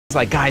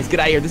like, guys, get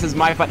out of here. This is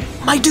my fight.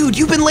 My dude,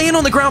 you've been laying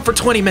on the ground for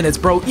 20 minutes,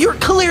 bro. You're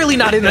clearly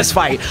not in this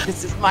fight.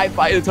 This is my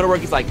fight. And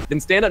Todoroki's like, then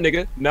stand up,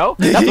 nigga. No?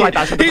 That's what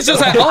I thought. He's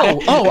just like,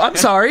 oh, I'm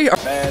sorry.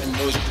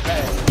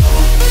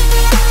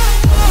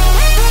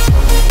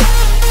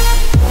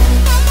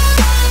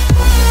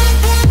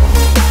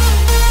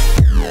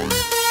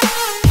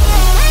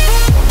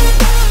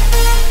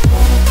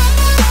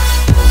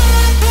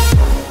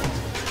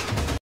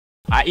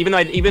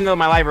 Even though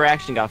my live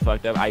reaction got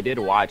fucked up, I did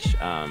watch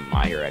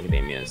My Hero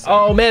Academia. So.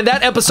 Oh man,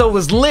 that episode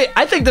was lit.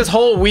 I think this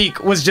whole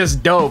week was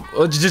just dope. It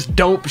was just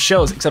dope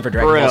shows, except for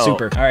Dragon Ball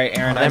Super. All right,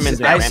 Aaron, I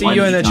see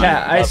you in the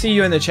chat. I see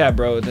you in the chat,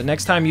 bro. The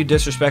next time you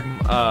disrespect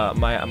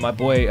my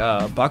boy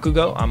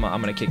Bakugo, I'm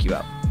gonna kick you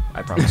out.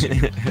 I promise you.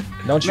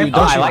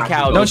 I like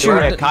how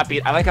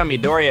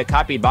Midoria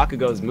copied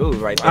Bakugo's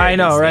move right there. I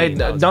know, right?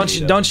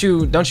 Don't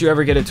you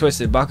ever get it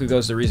twisted.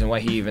 Bakugo's the reason why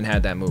he even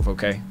had that move,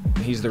 okay?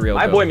 He's the real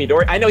my boy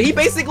Midoria. I know he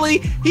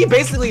basically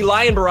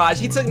Lion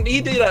Barrage. He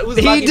did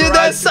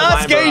that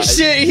Sasuke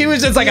shit. He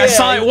was just like, I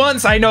saw it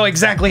once. I know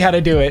exactly how to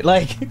do it.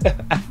 Like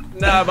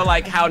no, but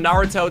like how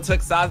Naruto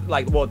took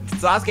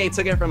Sasuke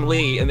took it from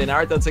Lee, and then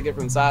Naruto took it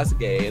from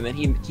Sasuke, and then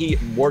he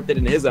warped it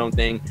into his own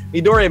thing.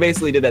 Midoriya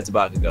basically did that to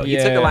Bakugo. He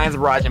took the Lion's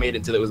Barrage and made it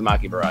into the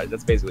Uzumaki Barrage.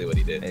 That's basically what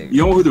he did.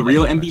 You know who the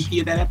real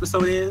MVP of that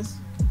episode is?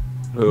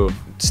 Who?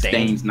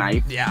 Stain's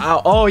knife.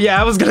 Yeah. Oh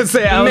yeah, I was gonna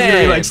say I was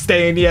gonna be like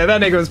Stain. Yeah,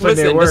 that nigga was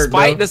putting in work.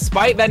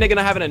 Despite that nigga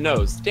not having a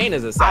nose, Stain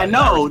is a I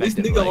know this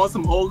nigga on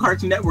some old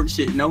Cartoon Network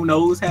shit. No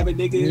nose having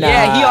nigga. Nah,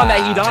 yeah, he on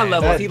that Hedon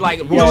level. He like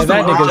that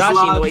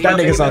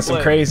nigga's on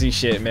some crazy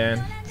shit,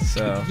 man.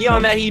 So he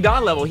on that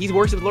Hedon level. He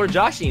worships Lord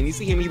Joshi, and you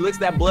see him. He licks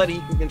that blood. He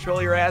can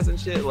control your ass and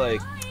shit.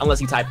 Like unless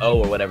you type O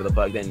or whatever the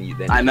fuck, then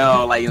I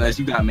know. Like unless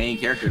you got main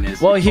character in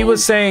this. Well, he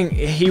was saying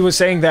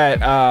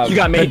that you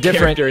got main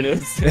character in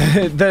this.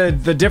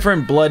 the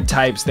different blood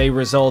types, they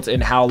result in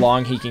how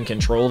long he can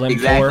control them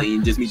exactly.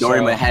 And just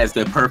Midoriya has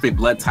the perfect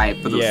blood type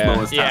for the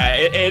slowest time. Yeah,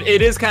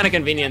 it is kind of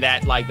convenient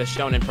that like the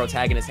shonen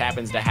protagonist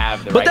happens to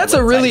have the. But that's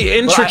a really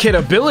intricate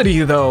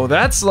ability, though.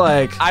 That's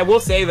like. I will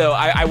say though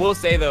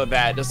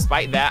that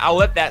despite that, I'll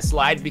let that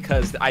slide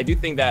because I do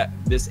think that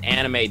this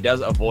anime does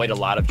avoid a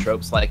lot of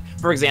tropes. Like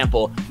for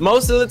example,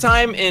 most of the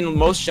time in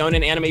most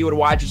shonen anime you would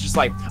watch, it's just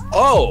like,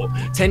 oh,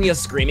 Tenya's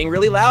screaming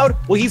really loud.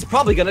 Well, he's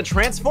probably gonna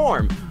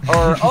transform.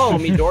 Or oh,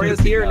 Midoriya's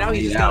here. Now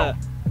he's just gonna.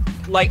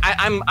 Like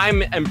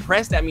I'm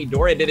impressed that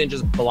Midoriya didn't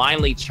just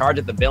blindly charge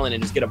at the villain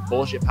and just get a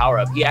bullshit power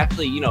up. He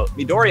actually, you know,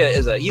 Midoriya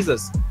is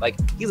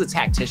he's a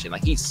tactician.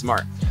 Like he's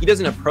smart. He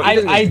doesn't approach.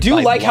 I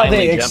do like how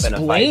they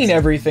explain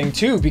everything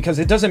too, because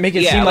it doesn't make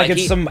it seem like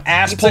it's some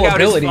asshole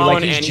ability.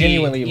 Like he's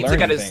genuinely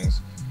learning things.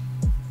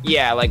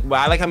 Yeah, like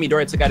I like how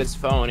Midoriya took out his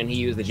phone and he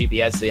used the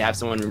GPS to have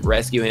someone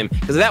rescue him.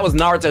 Because if that was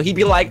Naruto, he'd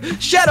be like,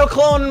 Shadow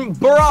Clone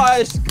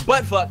Barrage,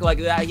 butt fuck, like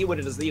that. He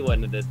wouldn't have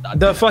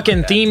the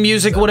fucking theme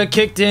music would have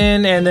kicked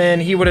in, and then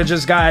he would have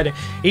just got,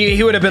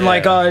 he would have been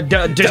like,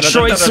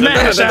 Detroit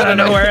Smash out of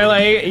nowhere,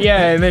 like,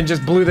 yeah, and then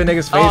just blew the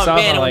nigga's face off. Oh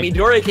man, when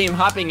Midoriya came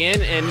hopping in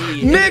and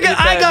he nigga,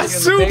 I got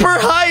super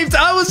hyped.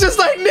 I was just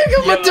like, nigga,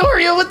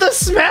 Midoriya with the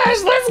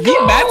smash, let's go.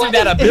 He mastered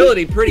that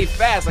ability pretty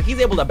fast. Like he's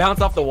able to bounce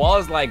off the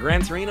walls like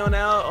Gran Torino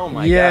now. Oh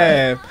my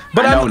god.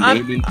 But I'm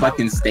naming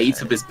fucking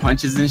states of his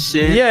punches and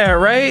shit. Yeah,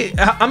 right.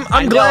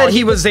 I'm glad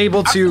he was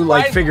able to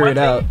like figure it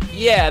out.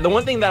 Yeah, the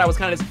one thing that I was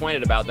kind of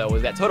disappointed about though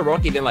was that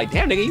Todoroki didn't like,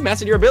 damn nigga, you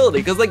mastered your ability,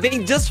 because like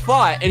they just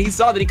fought and he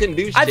saw that he couldn't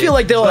do shit. I feel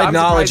like they'll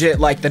acknowledge it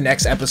like the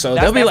next episode.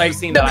 They'll be like,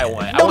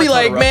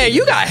 man,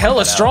 you got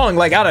hella strong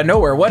like out of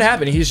nowhere. What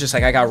happened? He's just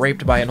like, I got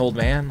raped by an old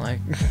man.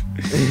 Like,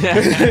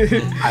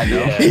 I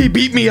know. He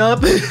beat me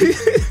up.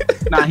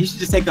 Nah, he should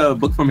just take a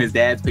book from his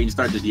dad's page and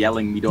start just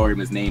yelling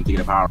Midoriya's name to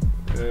get a power.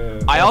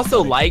 I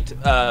also liked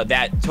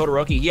that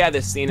Todoroki, he had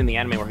this scene in the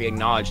anime where he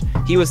acknowledged,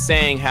 he was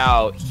saying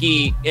how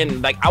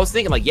I was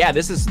thinking like, yeah,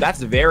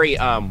 that's very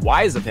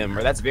wise of him,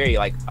 or that's very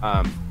like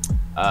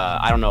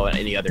I don't know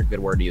any other good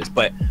word to use,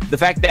 but the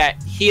fact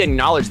that he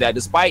acknowledged that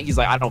despite he's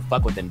like, I don't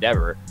fuck with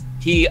Endeavor,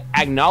 he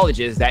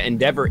acknowledges that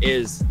Endeavor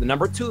is the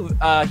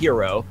 #2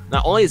 hero.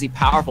 Not only is he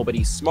powerful, but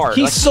he's smart.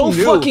 He's like, so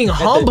fucking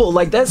humble.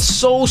 Like that's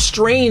so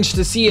strange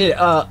to see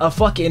a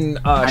fucking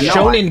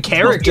shonen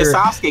character.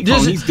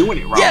 He's doing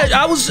it wrong. Yeah,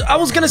 I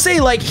was gonna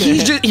say like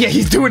he's just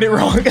he's doing it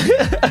wrong.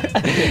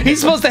 He's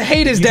supposed to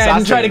hate his dad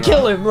and try to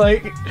kill him.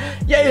 Like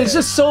it's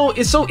just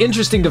so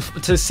interesting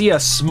to see a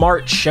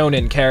smart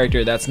shonen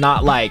character that's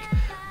not like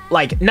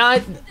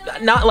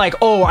not like,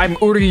 oh, I'm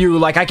Uryu,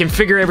 like I can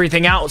figure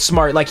everything out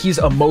smart. Like he's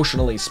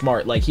emotionally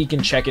smart. Like he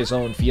can check his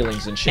own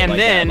feelings and shit. And like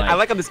then that. Like, I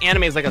like how this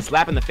anime is like a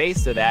slap in the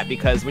face to that,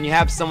 because when you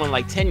have someone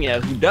like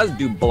Tenya who does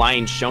do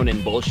blind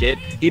shonen bullshit,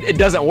 it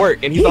doesn't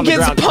work, and he's on the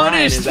ground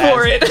punished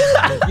for it.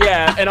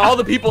 Yeah, and all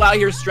the people out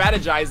here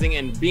strategizing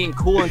and being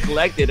cool and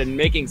collected and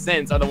making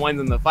sense are the ones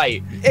in the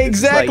fight.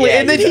 Exactly, like,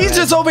 and then he's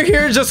just over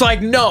here just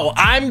like, no,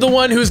 I'm the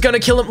one who's gonna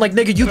kill him. Like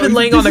nigga, you've been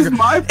laying on the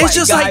ground. It's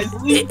just like,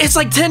 it's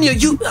like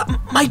Tenya,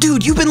 my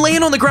dude, you've been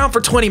laying on the ground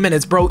for 20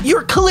 minutes, bro.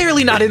 You're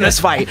clearly not in this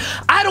fight.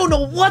 I don't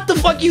know what the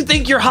fuck you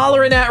think you're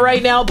hollering at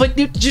right now, but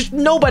just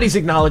nobody's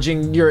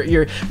acknowledging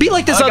your. Be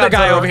like this other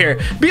guy over here.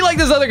 Be like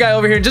this other guy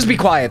over here. And just be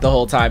quiet the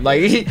whole time.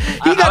 Like he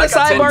got a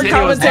sidebar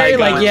commentary.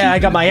 Like, yeah, I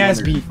got my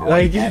ass beat.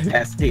 Like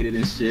ass hated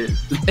and shit.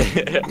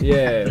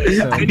 Yeah.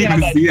 So. I didn't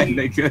even see that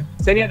nigga.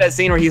 Then you have that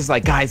scene where he's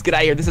like, guys, get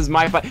out of here. This is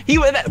my fight. He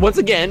once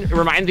again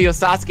reminds me of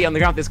Sasuke on the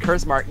ground with this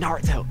curse mark.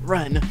 Naruto,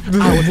 run.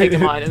 I will take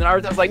him on. And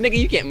Naruto's like, nigga,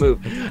 you can't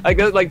move.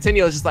 Like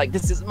Tenyo's just like,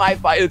 this is my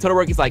fight. And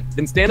Todoroki's like,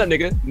 then stand up,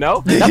 nigga.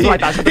 No? That's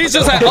what I thought. He's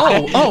just like,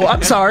 oh,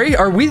 I'm sorry.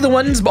 Are we the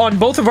ones on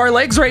both of our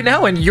legs right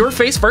now and you're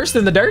face first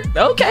in the dirt?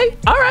 Okay.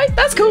 All right.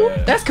 That's cool.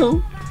 Yeah. That's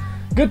cool.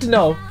 Good to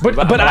know. But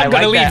I'm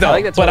going to leave,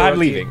 though. But I'm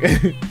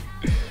leaving.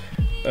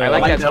 I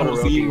like that whole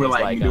scene where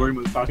like Midori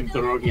was talking to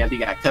Todoroki. I think he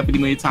got cut pretty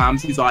many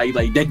times. He's like,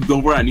 Deku,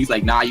 go run. He's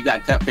like, nah, you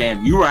got cut,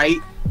 fam. You right.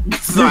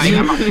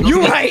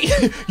 You're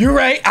right. You're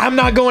right. I'm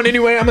not going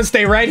anywhere. I'm gonna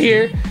stay right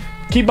here.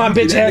 Keep my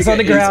bitch ass on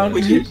the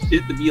ground.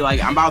 Shit to be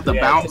like, I'm about to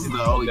bounce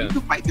though. You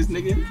can fight this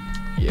nigga.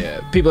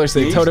 Yeah. People are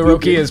saying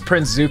Todoroki is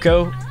Prince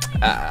Zuko.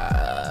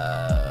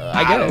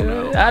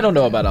 I don't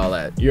know about all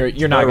that. You're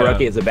not gonna.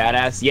 Todoroki is a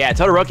badass. Yeah,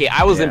 Todoroki.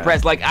 I was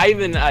impressed. Like I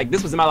even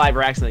this was in my live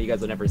reaction that you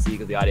guys will never see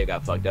because the audio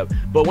got fucked up.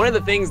 But one of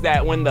the things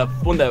that when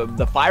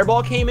the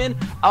fireball came in,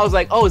 I was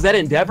like, oh, is that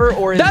Endeavor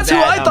or is that's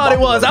that, who I thought it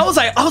was. I was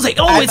like,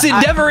 oh, it's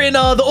Endeavor and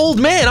the old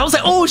man. I was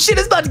like, oh shit,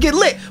 it's about to get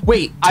lit.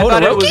 Wait, Todoroki? I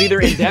thought it was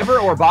either Endeavor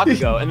or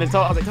Bakugo, and then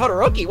I was like,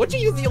 Todoroki, what you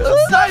using your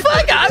left side?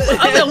 I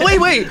was like,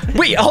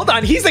 wait, hold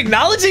on. He's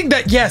acknowledging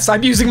that yes,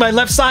 I'm using my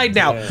left side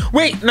now. Yeah.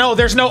 Wait, no,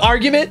 there's no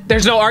argument.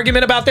 There's no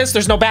argument about this.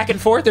 There's no back and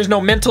forth. There's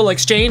no mental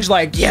exchange.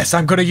 Like, yes,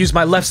 I'm gonna use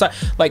my left side.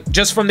 Like,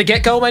 just from the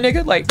get-go, my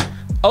nigga. Like,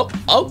 yeah,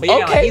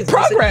 okay, like,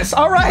 progress.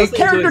 All right,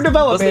 character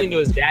development. Listening to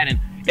his dad,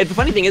 and the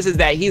funny thing is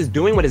that he's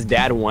doing what his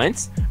dad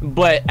wants,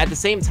 but at the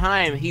same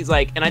time, he's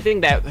like, and I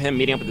think that him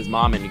meeting up with his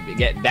mom and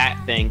get that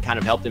thing kind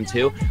of helped him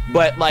too.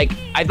 But like,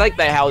 I like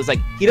that how it's like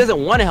he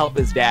doesn't want to help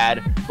his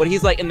dad, but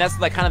he's like, and that's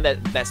like kind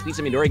of that speech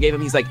that Midori gave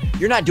him. He's like,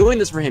 you're not doing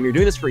this for him. You're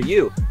doing this for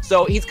you.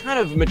 So he's kind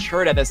of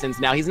matured at that sense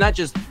now. He's not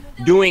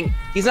doing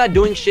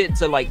shit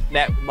to like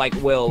that like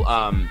will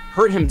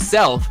hurt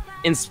himself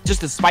and just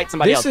to spite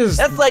somebody else.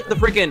 That's like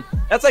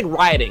that's like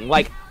rioting.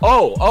 Like,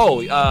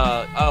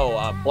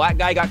 black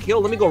guy got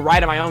killed, let me go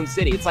riot in my own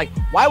city. It's like,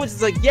 why would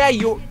it's like, yeah,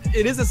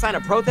 it is a sign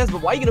of protest,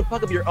 but why are you gonna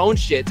fuck up your own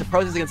shit to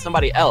protest against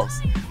somebody else?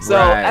 So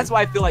that's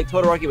why I feel like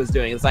Todoroki was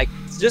doing. It's like,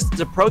 just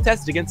to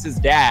protest against his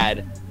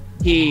dad,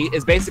 he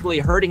is basically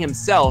hurting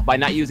himself by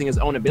not using his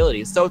own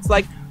abilities. So it's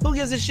like, who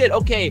gives a shit?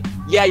 Okay,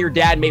 yeah, your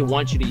dad may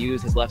want you to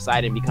use his left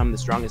side and become the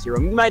strongest hero.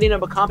 You might end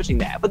up accomplishing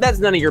that, but that's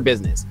none of your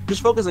business.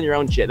 Just focus on your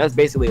own shit. That's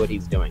basically what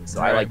he's doing.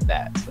 So I like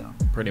that. So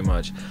pretty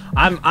much,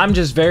 I'm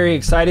just very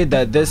excited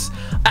that this.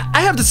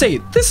 I have to say,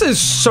 this is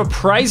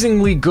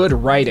surprisingly good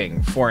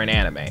writing for an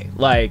anime.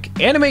 Like,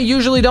 anime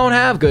usually don't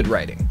have good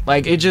writing.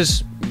 Like, it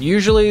just.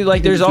 Usually,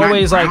 like, there's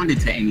always like grounded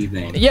to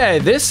anything. Yeah,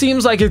 this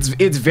seems like it's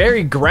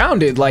very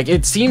grounded. Like,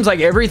 it seems like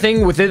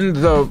everything within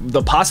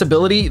the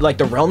possibility, like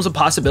the realms of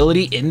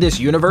possibility in this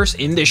universe,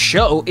 in this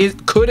show,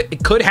 it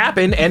could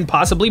happen and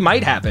possibly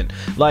might happen.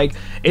 Like,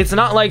 it's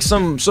not like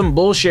some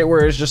bullshit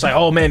where it's just like,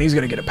 oh man, he's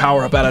gonna get a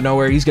power up out of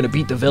nowhere, he's gonna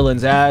beat the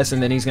villain's ass,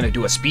 and then he's gonna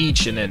do a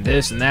speech, and then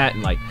this and that,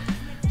 and like.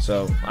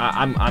 So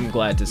I'm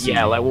glad to see.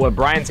 Yeah, like what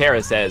Brian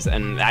Terra says,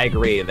 and I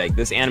agree. Like,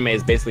 this anime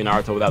is basically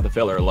Naruto without the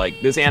filler. Like,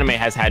 this anime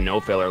has had no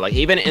filler. Like,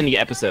 even in the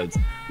episodes,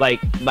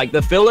 like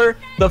the filler,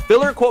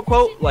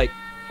 quote, like,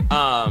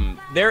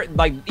 they're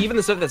like, even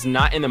the stuff that's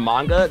not in the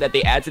manga that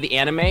they add to the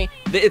anime,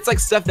 it's like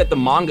stuff that the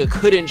manga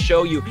couldn't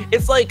show you.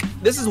 It's like,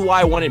 this is why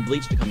I wanted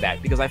Bleach to come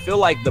back, because I feel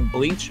like the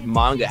Bleach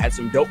manga had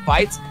some dope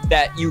fights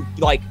that you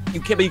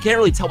can't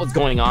really tell what's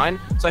going on.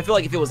 So I feel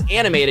like if it was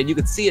animated, you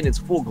could see it in its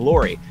full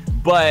glory.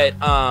 But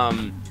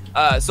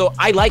so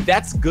I like,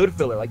 that's good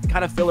filler, like the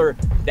kind of filler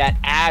that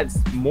adds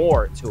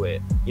more to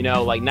it, you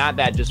know, like not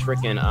that just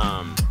freaking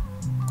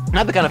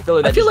not the kind of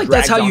filler that I feel like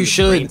that's how you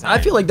should. I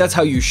feel like that's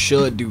how you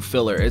should do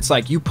filler. It's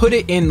like you put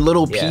it in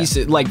little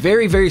pieces, like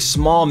very, very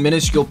small,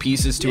 minuscule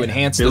pieces to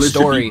enhance the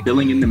story.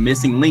 Filling in the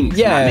missing links.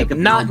 Yeah,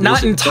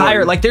 not entire.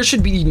 Story. Like, there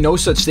should be no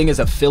such thing as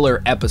a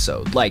filler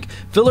episode. Like,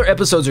 filler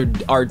episodes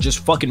are just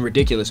fucking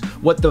ridiculous.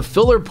 What the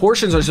filler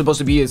portions are supposed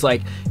to be is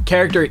like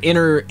character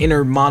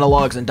inner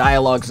monologues and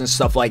dialogues and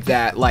stuff like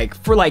that. Like,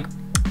 for like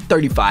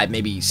 35,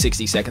 maybe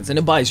 60 seconds, and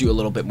it buys you a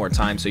little bit more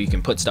time so you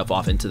can put stuff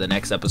off into the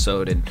next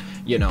episode, and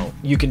you know,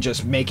 you can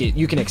just make it,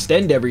 you can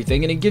extend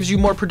everything, and it gives you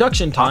more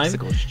production time,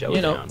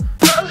 you know.